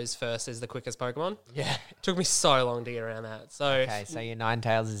got chose first is the quickest Pokemon. Yeah. It took me so long to get around that. So Okay, so your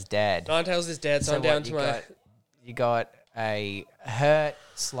Ninetales is dead. Ninetales is dead, so I'm what, down to my... You got a Hurt,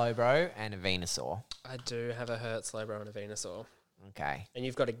 Slowbro, and a Venusaur. I do have a Hurt, Slowbro, and a Venusaur. Okay. And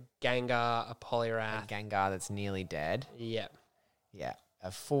you've got a Gengar, a Poliwrath. A Gengar that's nearly dead. Yeah. Yeah. A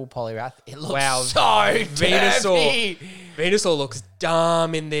full Poliwrath. It looks Wow, so Venusaur. dirty. Venusaur looks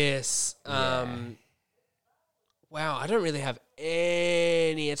dumb in this. Yeah. Wow, I don't really have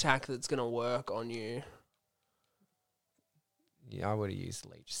any attack that's going to work on you. Yeah, I would have used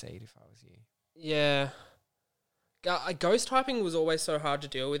Leech Seed if I was you. Yeah. Ghost typing was always so hard to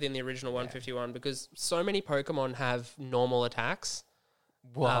deal with in the original 151 because so many Pokemon have normal attacks.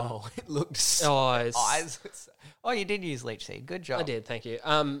 Whoa, it looked so... Oh, you did use Leech Seed. Good job. I did, thank you.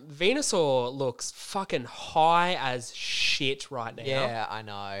 Venusaur looks fucking high as shit right now. Yeah, I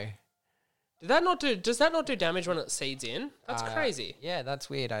know. Does that not do damage when it seeds in? That's crazy. Yeah,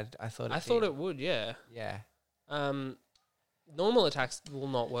 that's weird. I thought it I thought it would, yeah. Yeah. Normal attacks will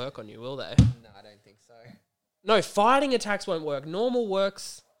not work on you, will they? No, I don't think so. No, fighting attacks won't work. Normal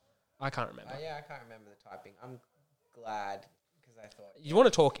works. I can't remember. Yeah, I can't remember the typing. I'm glad because I thought... You want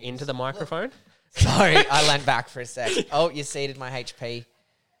to talk into the microphone? Sorry, I leant back for a sec. Oh, you seeded my HP.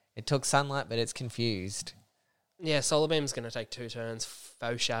 It took sunlight, but it's confused. Yeah, Solar Beam's going to take 2 turns,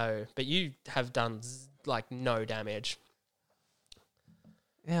 faux show. But you have done, no damage.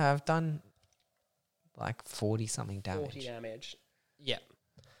 Yeah, I've done, 40-something damage. 40 damage. Yeah.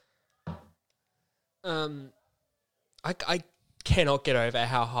 I cannot get over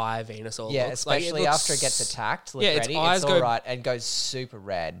how high Venusaur Yeah, looks. especially after it gets attacked. Look Yeah, its ready. eyes It's go- all right and goes super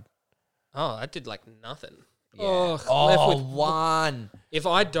red. Oh, that did, nothing. Yeah. left Oh, with- one. If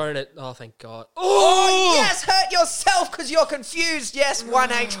I don't... Oh, thank God. Oh, yes, hurt yourself because you're confused. Yes, 1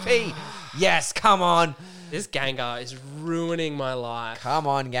 HP. Yes, come on. This Gengar is ruining my life. Come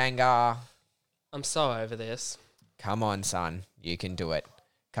on, Gengar. I'm so over this. Come on, son. You can do it.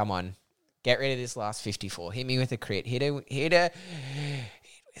 Come on. Get rid of this last 54. Hit me with a crit. Hit her with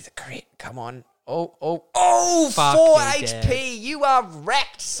With a crit. Come on. Oh, Fuck 4 me HP. dead. You are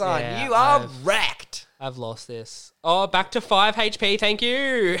wrecked, son. Yeah, you are I've- wrecked. I've lost this. Oh, back to 5 HP. Thank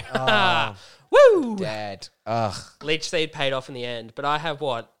you. Oh. Woo! Dead. Ugh. Leech Seed paid off in the end, but I have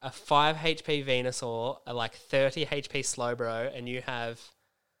what? A 5 HP Venusaur, a like 30 HP Slowbro, and you have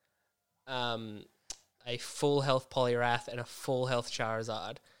a full health Poliwrath and a full health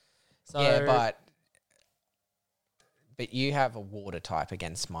Charizard. So Yeah, but you have a water type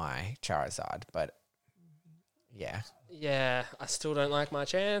against my Charizard, but yeah. yeah, I still don't like my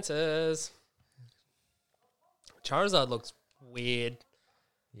chances. Charizard looks weird.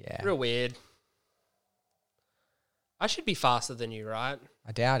 Yeah. Real weird. I should be faster than you, right?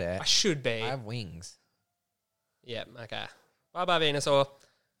 I doubt it. I should be. I have wings. Yeah, okay. Bye-bye, Venusaur.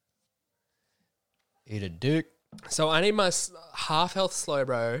 Eat a dick. So I need my half health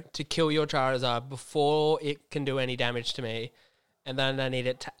Slowbro to kill your Charizard before it can do any damage to me. And then I need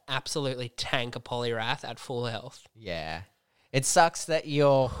it to absolutely tank a Poliwrath at full health. Yeah. It sucks that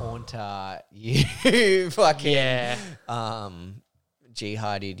your Haunter, you fucking Yeah.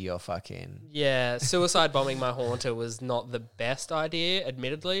 jihaded your fucking... Yeah, suicide bombing my Haunter was not the best idea,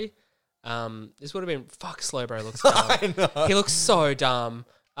 admittedly. This would have been... Fuck, Slowbro looks dumb. I know. He looks so dumb.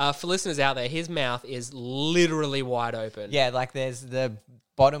 For listeners out there, his mouth is literally wide open. Yeah, like there's the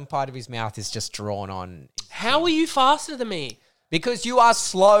bottom part of his mouth is just drawn on. How are you faster than me? Because you are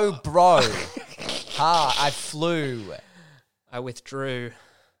slow, bro. I flew. I withdrew.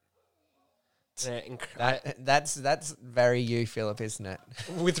 Yeah, That's very you, Philip, isn't it?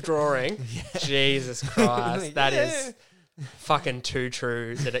 withdrawing. Jesus Christ. That Yeah. is fucking too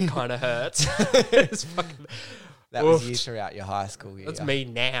true that it kind of hurts. It's fucking, That was Oofed. you throughout your high school year. that's me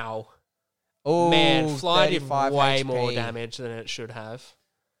now. Oh, Man, Fly did 35 way HP. more damage than it should have.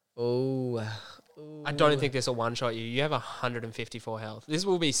 Oh. I don't think this will one-shot you. You have 154 health. This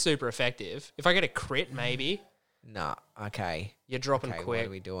will be super effective. If I get a crit, maybe. Nah, okay. You're dropping Okay, quick. what are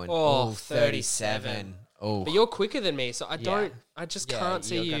we doing? Oh, 37. Oh. But you're quicker than me, so I Yeah. don't... I just yeah, can't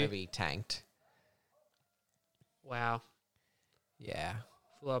see you're you... going to be tanked. Wow. Yeah.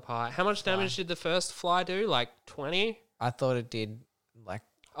 Flew up high. How much damage did the first Fly do? Like 20? I thought it did, like,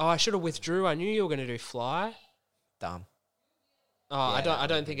 Oh, I should have withdrew. I knew you were going to do Fly. dumb. Oh, Yeah, I that don't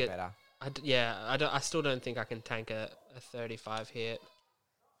would've think been it... better. I still don't think I can tank a 35 hit.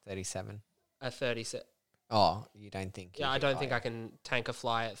 37. A 30 Oh, you don't think? Yeah, you I could don't buy think it. I can tank a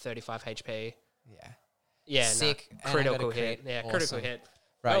Fly at 35 HP. Yeah. Yeah, Sick. No. And I Critical got a hit. crit. Yeah, critical Awesome. hit.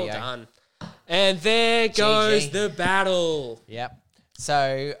 Right, Well yeah. done. And there goes GG. the battle. Yep.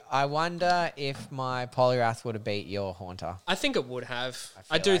 So I wonder if my Poliwrath would have beat your Haunter. I think it would have.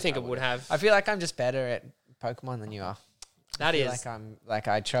 I feel do like think I it would would've. have. I feel like I'm just better at Pokemon than you are. That I feel is like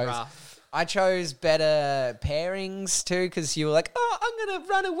I chose. rough. I chose better pairings too because you were like, "Oh, I'm gonna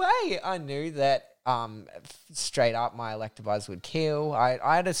run away." I knew that straight up my Electabuzz would kill.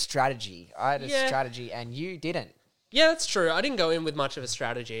 I had a strategy. Yeah. And you didn't. Yeah, that's true. I didn't go in with much of a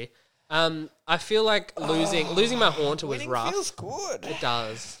strategy. I feel like losing my Haunter was rough. Feels good. It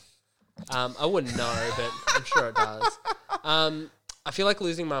does. I wouldn't know, but I'm sure it does. I feel like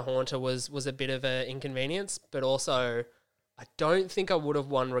losing my Haunter was a bit of an inconvenience, but also I don't think I would have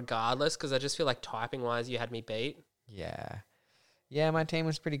won regardless because I just feel like typing-wise you had me beat. Yeah. Yeah, my team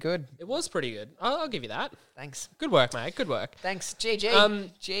was pretty good. It was pretty good. I'll give you that. Thanks. Good work, mate. Good work. Thanks,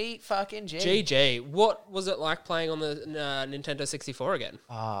 GG. G fucking G. GG. What was it like playing on the Nintendo 64 again?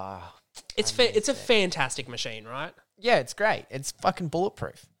 Ah. It's it's a fantastic machine, right? Yeah, it's great. It's fucking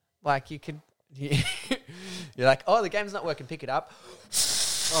bulletproof. Like you could, you're like, oh, the game's not working. Pick it up,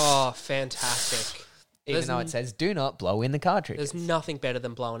 Oh, fantastic. even There's though it says do not blow in the cartridge. There's nothing better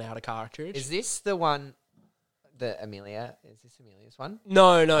than blowing out a cartridge. Is this the one? The Amelia? Is this Amelia's one?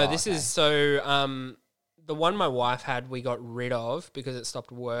 No, Oh, this okay. is so the one my wife had we got rid of because it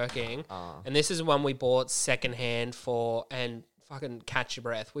stopped working. Oh. And this is one we bought secondhand for and fucking catch your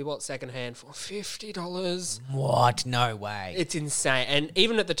breath. We bought secondhand for $50. What? No way. It's insane. And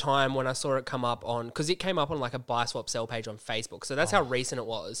even at the time when I saw it come up on because it came up on like a buy swap sell page on Facebook. So that's how recent it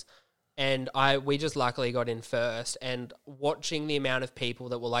was. And we just luckily got in first, and watching the amount of people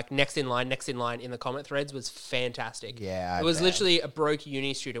that were like next in line in the comment threads was fantastic. Yeah, I it was bet. literally a broke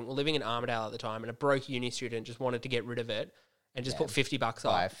uni student. We're living in Armidale at the time, and a broke uni student just wanted to get rid of it and just put $50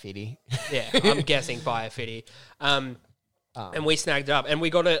 Buy a off. fitty. Yeah, I'm guessing buy a fitty. And we snagged it up, and we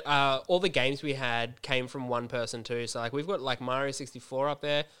got it. All the games we had came from one person too. So like we've got like Mario 64 up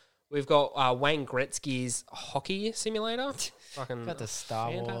there. We've got Wayne Gretzky's hockey simulator. Fucking Got the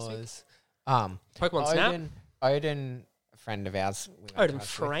Star fantastic. Wars. Pokemon Snap. Odin, a friend of ours. we went Odin to high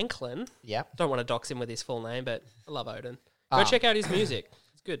school with. Franklin. Yep. Don't want to dox him with his full name, but I love Odin. Go check out his music.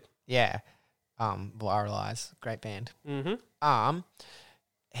 It's good. Yeah. Viralize, great band. Mm-hmm.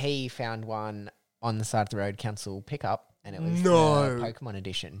 He found one on the side of the road council pickup, and it was No. the Pokemon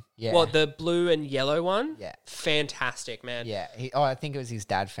edition. Yeah. What, the blue and yellow one? Yeah. Fantastic, man. Yeah. I think it was his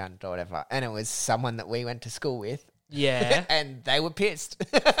dad found it or whatever, and it was someone that we went to school with. Yeah. And they were pissed.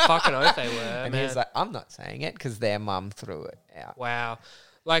 Fucking oath they were, And man. he was like, I'm not saying it because their mum threw it out. Wow.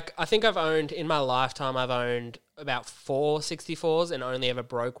 Like, I think in my lifetime, I've owned about 4 64s and only ever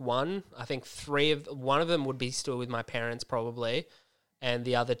broke one. I think one of them would be still with my parents probably, and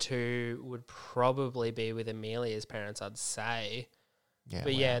the other 2 would probably be with Amelia's parents, I'd say. Yeah,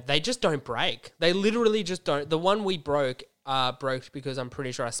 But wow. yeah, they just don't break. They literally just don't. The one we broke because I'm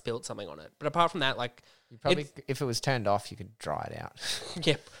pretty sure I spilt something on it. But apart from that, like, You probably, if it was turned off, you could dry it out.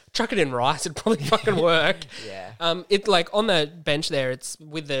 yeah, chuck it in rice, it'd probably fucking work. Yeah. It like on the bench there, it's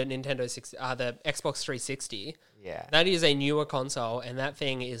with the the Xbox 360. Yeah. That is a newer console, and that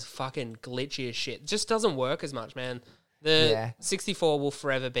thing is fucking glitchy as shit. It just doesn't work as much, man. The 64 will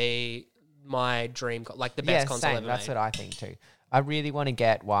forever be my dream, like the best console same. ever That's made. what I think too. I really want to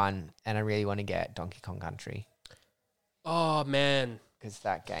get one, and I really want to get Donkey Kong Country Oh man, because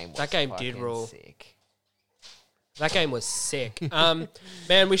that game was That game did fucking rule. sick. that game was sick.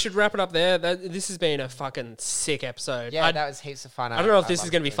 Man, we should wrap it up there. This has been a fucking sick episode. Yeah, I that was heaps of fun. don't know if this is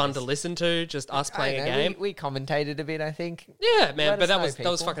loved going to be doing fun this. to listen to, just us I playing don't a know, game. We commentated a bit, I think. Yeah, man, Let but us that know, was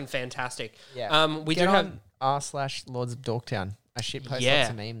people. fucking fantastic. Yeah. We Get do have on r/Lords of Dorktown. I shit post Yeah. lots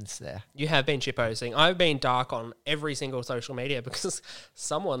of memes there. You have been shitposting. I've been dark on every single social media because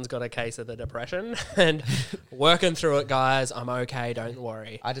someone's got a case of the depression and working through it, guys. I'm okay. Don't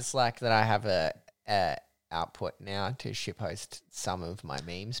worry. I just like that I have a output now to shitpost some of my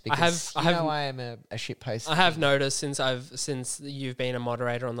memes because I am a shitpost. I have noticed since you've been a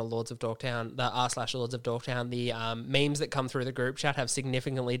moderator on the Lords of Dorktown, the r/Lords of Dorktown, the memes that come through the group chat have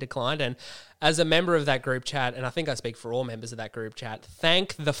significantly declined. And as a member of that group chat, and I think I speak for all members of that group chat,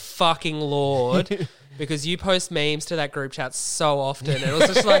 thank the fucking Lord because you post memes to that group chat so often. And it was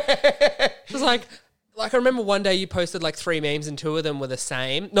just like, I remember one day you posted like 3 memes and 2 of them were the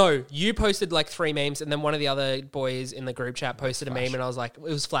same. No, you posted like 3 memes and then one of the other boys in the group chat posted a meme and I was like, it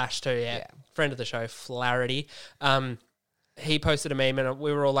was Flash too, yeah. Friend of the show, Flaherty. He posted a meme and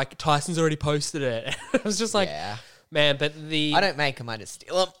we were all like, Tyson's already posted it. It was just like, man, but I don't make them, I just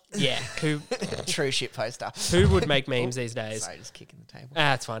steal them. Yeah, who True shit poster. who would make memes these days? Sorry, just kicking the table.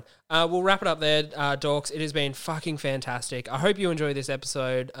 That's fine. We'll wrap it up there, dorks. It has been fucking fantastic. I hope you enjoyed this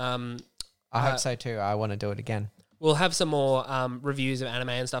episode. I hope so too. I want to do it again. We'll have some more reviews of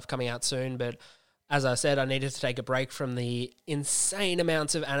anime and stuff coming out soon, but as I said, I needed to take a break from the insane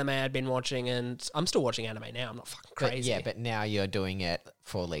amounts of anime I'd been watching, and I'm still watching anime now. I'm not fucking crazy. But now you're doing it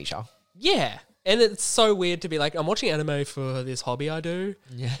for leisure. Yeah. And it's so weird to be like, I'm watching anime for this hobby I do,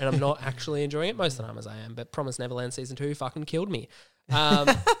 and I'm not actually enjoying it most of the time as I am, but Promised Neverland Season 2 fucking killed me.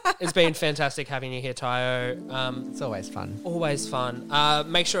 It's been fantastic having you here, Tayo. It's always fun. Always fun.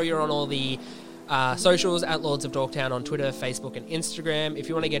 Make sure you're on all the socials at Lords of Dorktown on Twitter, Facebook, and Instagram. If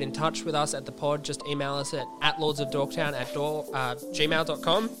you want to get in touch with us at the pod, just email us at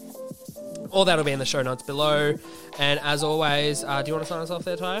lordsofdorktown@gmail.com. All that'll be in the show notes below. And as always, do you want to sign us off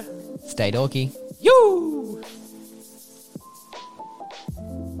there, Tayo? Stay dorky. You.